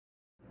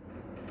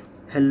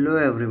Hello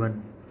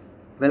everyone,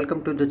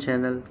 welcome to the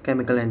channel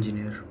Chemical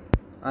Engineer.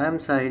 I am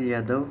Sahil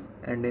Yadav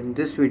and in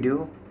this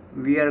video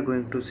we are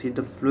going to see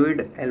the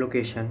fluid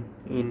allocation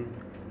in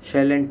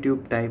shell and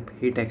tube type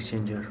heat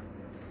exchanger.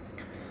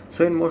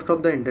 So in most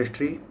of the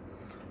industry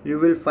you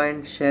will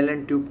find shell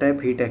and tube type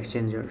heat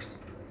exchangers.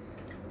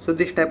 So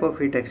this type of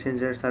heat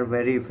exchangers are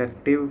very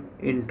effective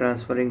in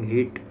transferring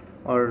heat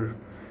or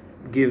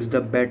gives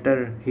the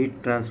better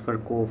heat transfer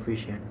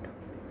coefficient.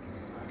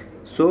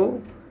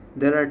 So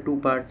there are two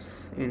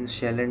parts in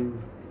shell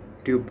and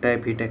tube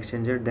type heat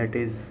exchanger, that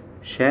is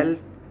shell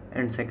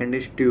and second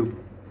is tube.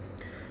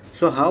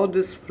 So how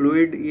this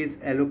fluid is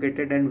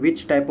allocated and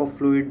which type of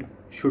fluid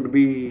should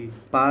be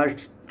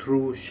passed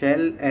through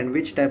shell and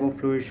which type of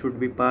fluid should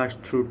be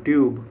passed through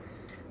tube,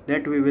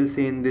 that we will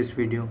see in this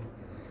video.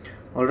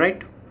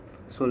 Alright,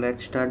 so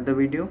let's start the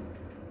video.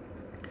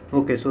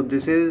 Okay, so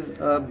this is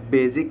a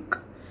basic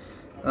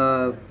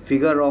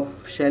figure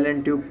of shell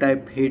and tube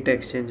type heat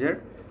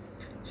exchanger.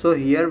 So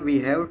here we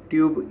have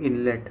tube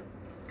inlet.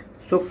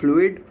 So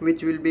fluid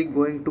which will be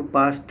going to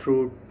pass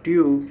through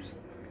tubes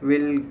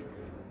will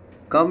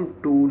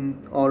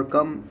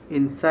come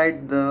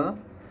inside the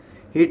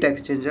heat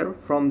exchanger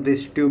from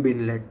this tube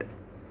inlet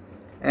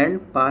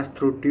and pass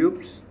through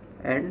tubes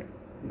and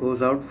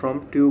goes out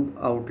from tube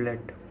outlet.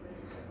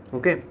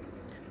 Okay,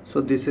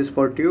 so this is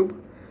for tube.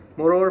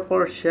 Moreover,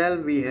 for shell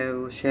we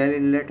have shell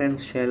inlet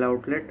and shell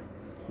outlet,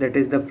 that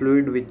is the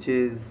fluid which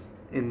is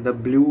in the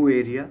blue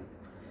area.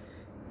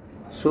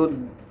 So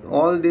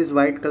all these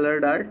white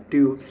colored are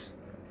tubes.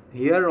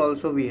 Here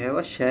also we have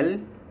a shell,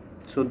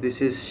 so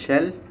this is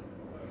shell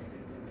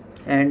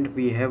and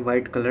we have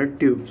white colored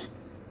tubes.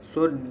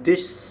 So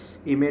this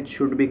image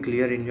should be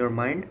clear in your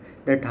mind,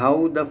 that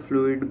how the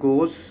fluid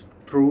goes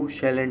through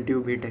shell and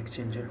tube heat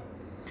exchanger.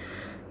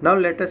 Now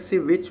let us see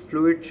which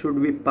fluid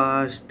should be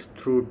passed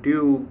through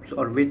tubes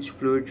or which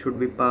fluid should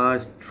be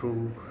passed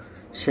through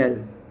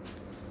shell.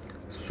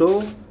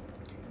 So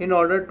in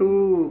order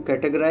to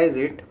categorize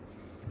it,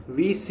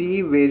 we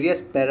see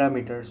various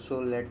parameters. So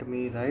let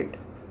me write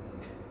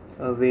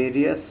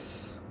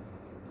various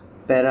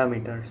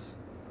parameters.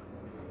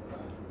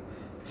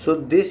 So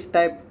this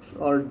type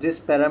or these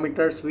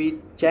parameters we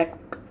check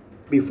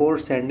before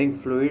sending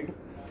fluid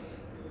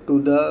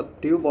to the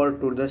tube or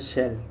to the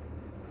shell.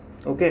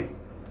 Okay,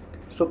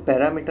 so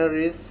parameter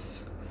is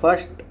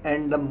first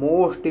and the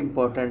most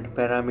important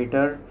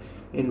parameter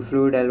in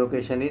fluid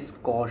allocation is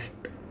cost.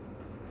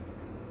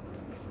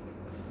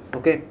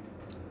 Okay,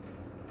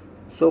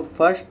 so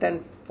first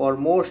and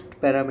foremost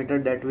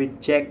parameter that we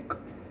check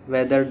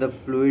whether the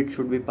fluid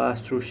should be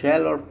passed through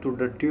shell or through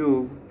the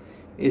tube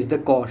is the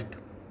cost.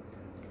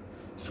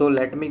 So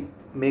let me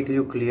make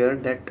you clear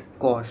that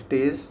cost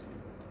is,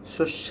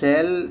 so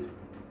shell,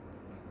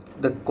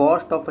 the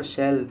cost of a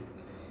shell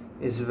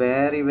is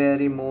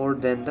very more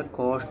than the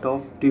cost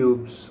of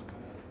tubes.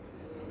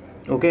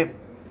 Okay,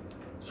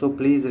 so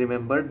please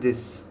remember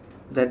this,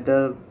 that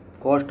the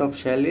cost of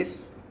shell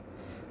is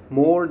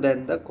more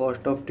than the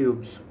cost of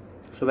tubes.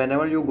 So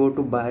whenever you go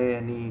to buy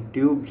any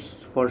tubes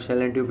for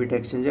shell and tube heat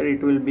exchanger,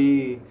 it will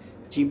be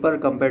cheaper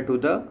compared to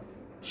the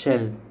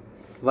shell.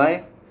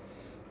 Why?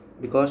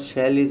 Because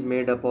shell is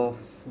made up of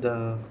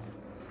the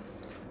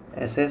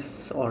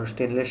SS or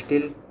stainless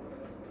steel,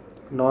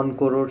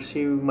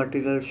 non-corrosive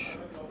materials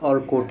or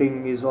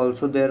coating is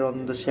also there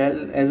on the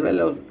shell, as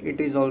well as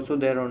it is also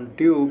there on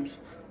tubes,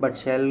 but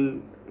shell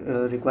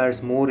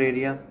requires more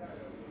area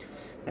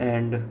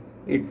and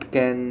it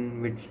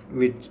can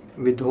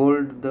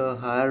withhold the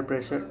higher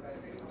pressure.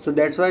 So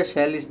that's why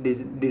shell is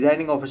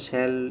designing of a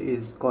shell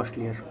is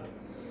costlier.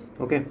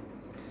 Okay,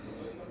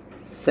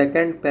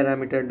 second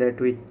parameter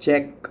that we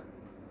check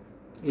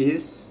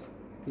is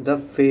the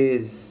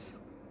phase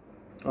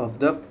of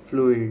the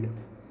fluid.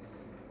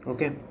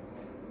 Okay,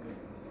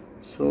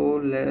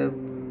 so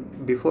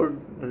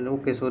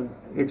so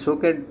it's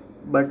okay,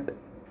 but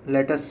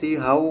let us see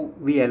how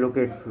we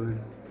allocate fluid.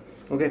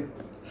 Okay,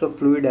 so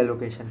fluid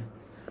allocation.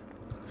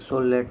 So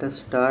let us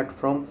start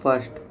from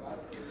first.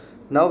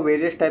 Now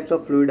various types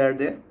of fluid are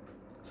there.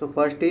 So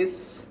first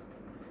is,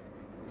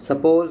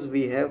 suppose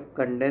we have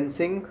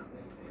condensing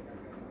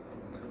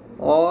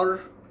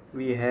or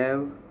we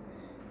have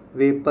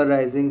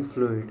vaporizing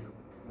fluid.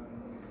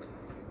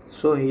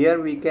 So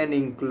here we can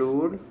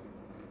include,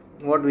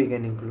 what we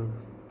can include?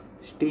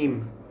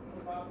 Steam,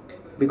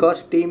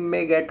 because steam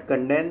may get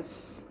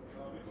condensed,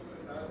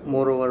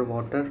 moreover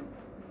water,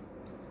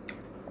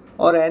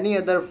 or any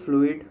other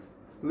fluid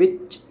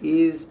which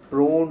is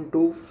prone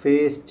to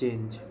phase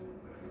change.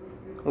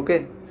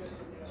 Okay,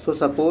 so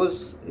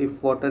suppose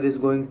if water is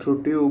going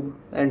through tube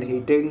and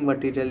heating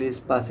material is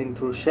passing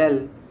through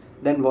shell,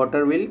 then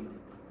water will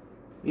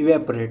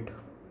evaporate.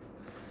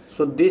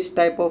 So this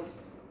type of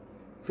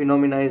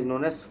phenomena is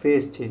known as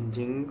phase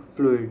changing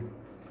fluid.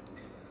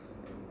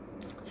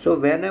 So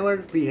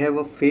whenever we have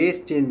a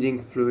phase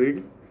changing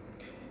fluid,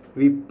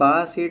 we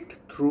pass it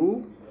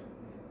through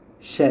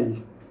shell.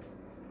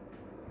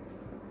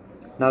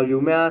 Now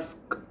you may ask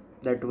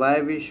that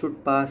why we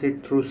should pass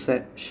it through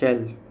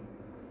shell.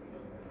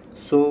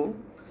 So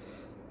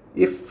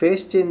If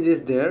phase change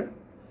is there,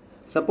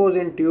 suppose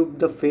in tube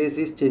the phase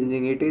is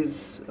changing, it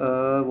is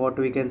what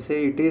we can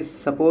say, it is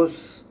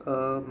suppose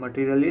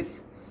material is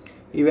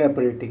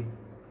evaporating.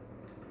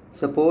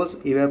 Suppose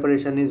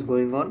evaporation is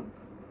going on.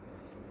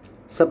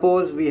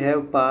 Suppose we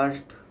have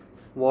passed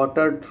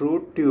water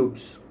through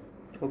tubes.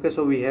 Okay,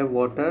 so we have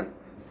water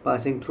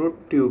passing through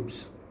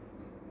tubes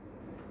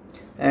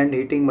and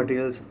heating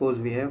material. Suppose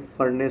we have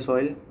furnace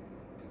oil,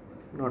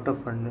 not a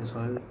furnace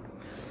oil.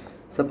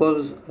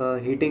 Suppose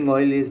heating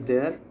oil is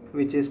there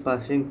which is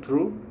passing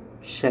through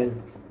shell.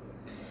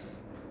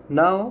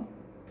 Now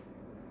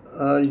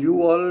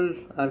you all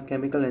are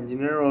chemical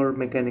engineer or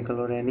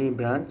mechanical or any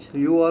branch,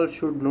 you all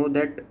should know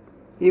that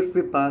if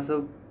we pass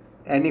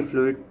any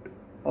fluid,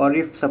 or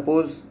if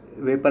suppose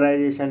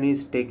vaporization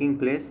is taking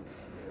place,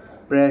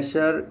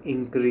 pressure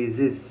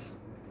increases.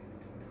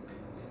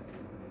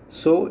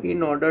 So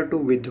in order to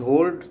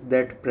withhold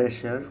that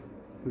pressure,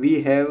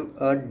 we have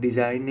a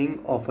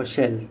designing of a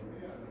shell.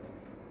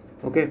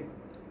 Okay,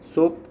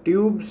 so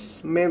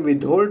tubes may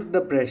withhold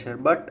the pressure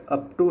but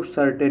up to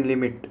certain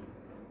limit,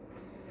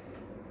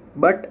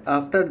 but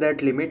after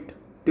that limit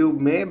tube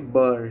may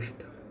burst.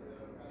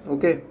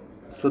 Okay,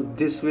 so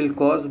this will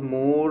cause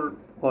more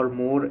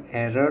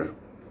error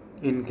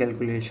in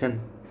calculation.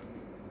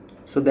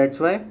 So that's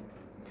why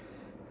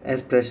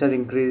as pressure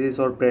increases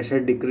or pressure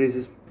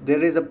decreases,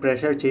 there is a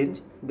pressure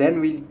change,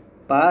 then we'll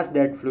pass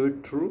that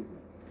fluid through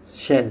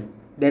shell.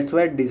 That's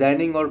why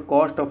designing or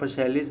cost of a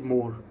shell is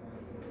more.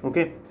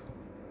 Okay,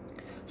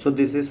 so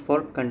this is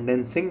for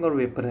condensing or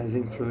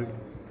vaporizing fluid.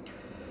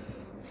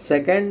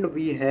 Second,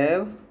 we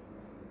have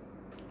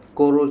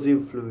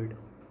corrosive fluid.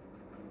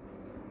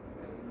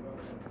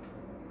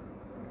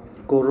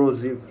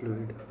 Corrosive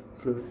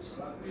fluids.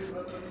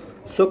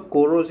 So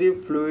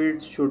corrosive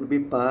fluids should be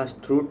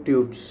passed through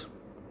tubes.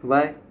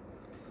 Why?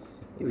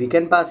 We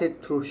can pass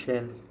it through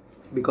shell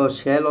because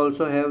shell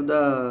also have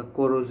the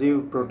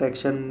corrosive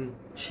protection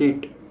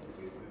sheet,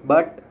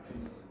 but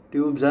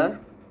tubes are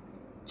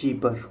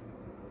cheaper.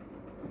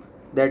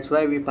 That's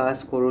why we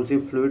pass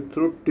corrosive fluid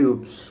through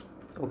tubes.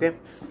 Okay,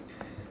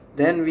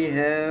 then we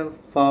have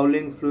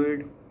fouling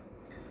fluid.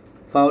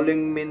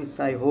 Fouling means,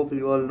 I hope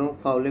you all know,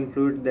 fouling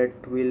fluid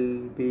that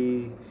will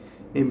be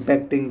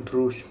impacting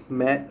through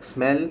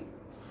smell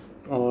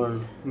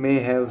or may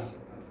have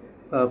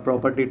a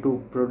property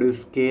to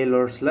produce scale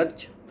or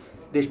sludge.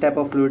 This type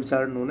of fluids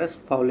are known as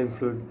fouling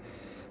fluid.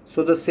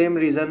 So the same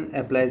reason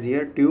applies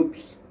here,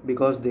 tubes,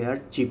 because they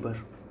are cheaper.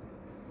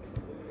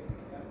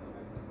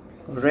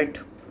 Alright,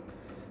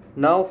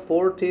 now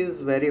fourth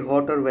is very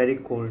hot or very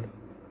cold.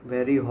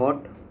 Very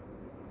hot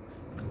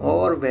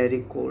or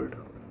very cold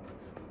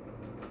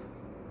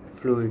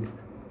fluid.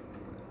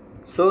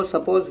 So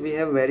suppose we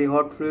have very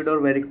hot fluid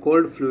or very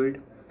cold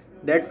fluid,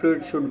 that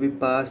fluid should be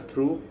passed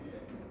through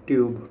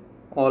tube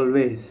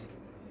always.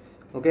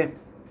 Okay,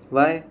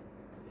 why?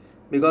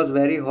 Because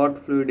very hot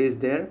fluid is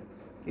there,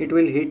 it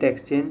will heat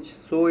exchange,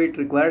 so it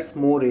requires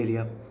more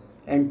area,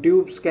 and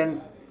tubes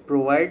can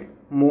provide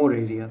more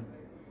area.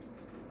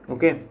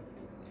 Okay,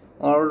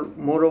 or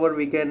moreover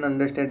we can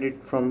understand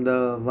it from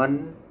the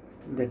one,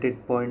 that is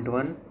point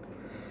 1,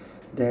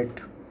 that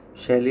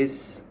shell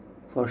is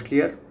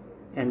costlier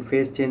and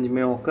phase change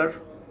may occur.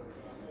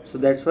 So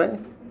that's why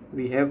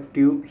we have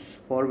tubes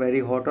for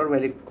very hot or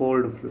very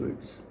cold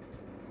fluids.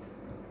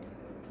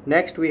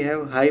 Next we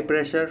have high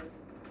pressure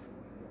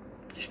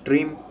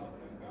stream.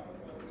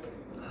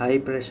 High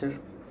pressure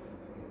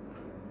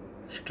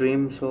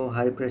stream, so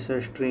high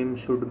pressure stream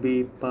should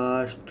be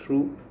passed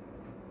through.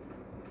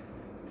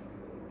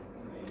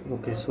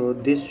 Okay, so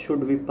this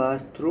should be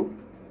passed through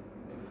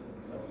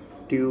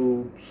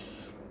tubes.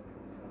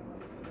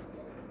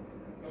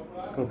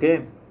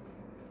 Okay,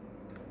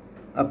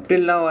 up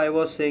till now I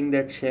was saying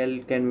that shell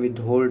can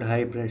withhold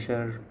high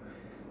pressure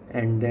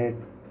and that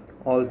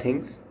all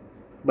things,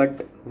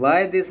 but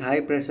why these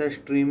high pressure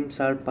streams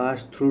are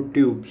passed through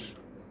tubes?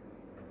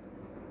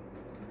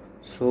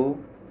 So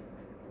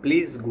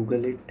please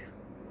Google it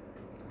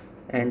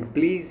and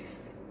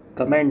please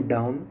comment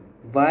down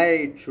why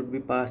it should be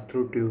passed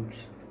through tubes.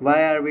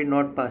 Why are we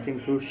not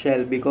passing through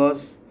shell?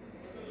 Because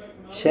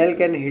shell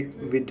can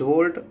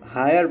withhold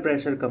higher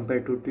pressure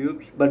compared to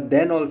tubes, but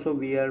then also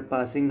we are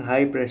passing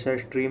high pressure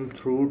stream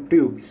through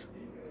tubes.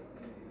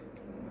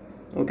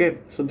 Okay,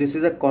 so this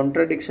is a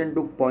contradiction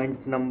to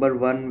point number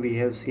 1 we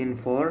have seen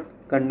for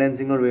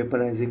condensing or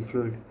vaporizing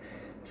fluid.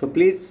 So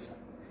please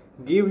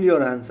give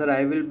your answer.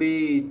 I will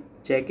be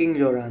checking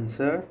your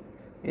answer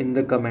in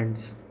the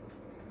comments.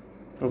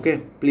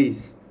 Okay,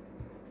 please.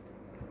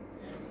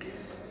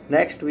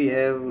 Next we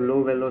have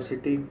low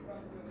velocity.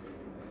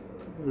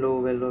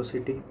 Low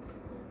velocity.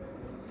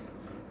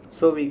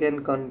 So we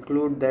can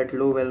conclude that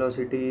low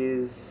velocity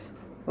is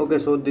okay.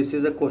 So this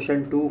is a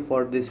question 2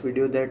 for this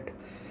video, that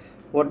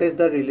what is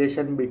the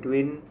relation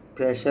between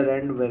pressure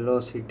and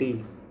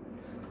velocity?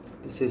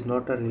 This is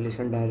not a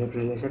relation, direct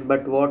relation,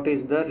 but what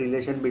is the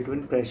relation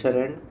between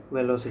pressure and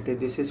velocity?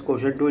 This is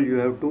question 2. You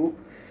have to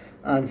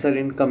answer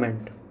in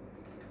comment.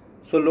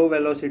 So low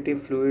velocity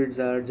fluids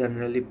are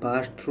generally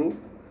passed through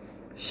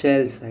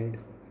shell side.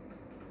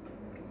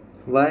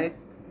 Why?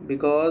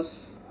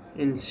 Because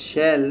in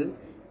shell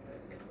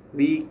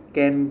we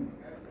can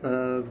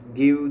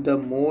give the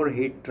more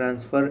heat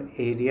transfer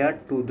area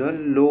to the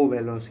low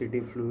velocity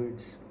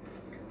fluids.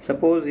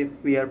 Suppose if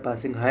we are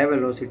passing high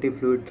velocity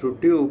fluid through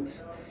tubes,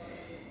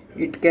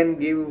 it can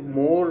give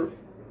more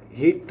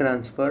heat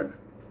transfer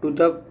to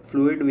the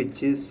fluid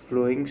which is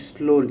flowing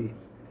slowly,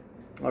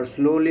 or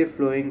slowly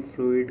flowing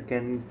fluid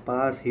can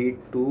pass heat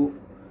to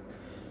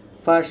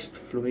fast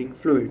flowing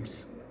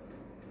fluids.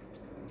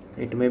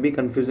 It may be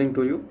confusing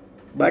to you,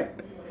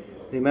 but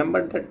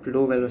remember that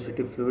low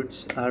velocity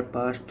fluids are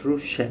passed through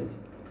shell,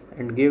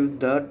 and give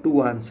the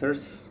two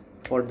answers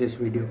for this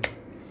video.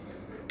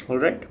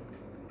 Alright,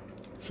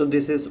 so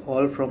this is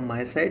all from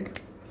my side.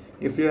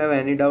 If you have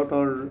any doubt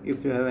or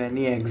if you have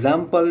any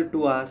example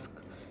to ask,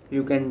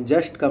 you can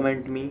just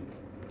comment me,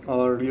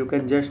 or you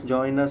can just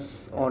join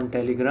us on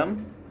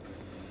Telegram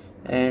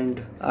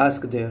and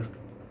ask there.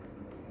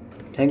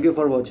 Thank you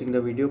for watching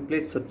the video.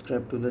 Please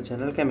subscribe to the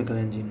channel Chemical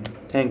Engineer.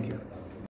 Thank you.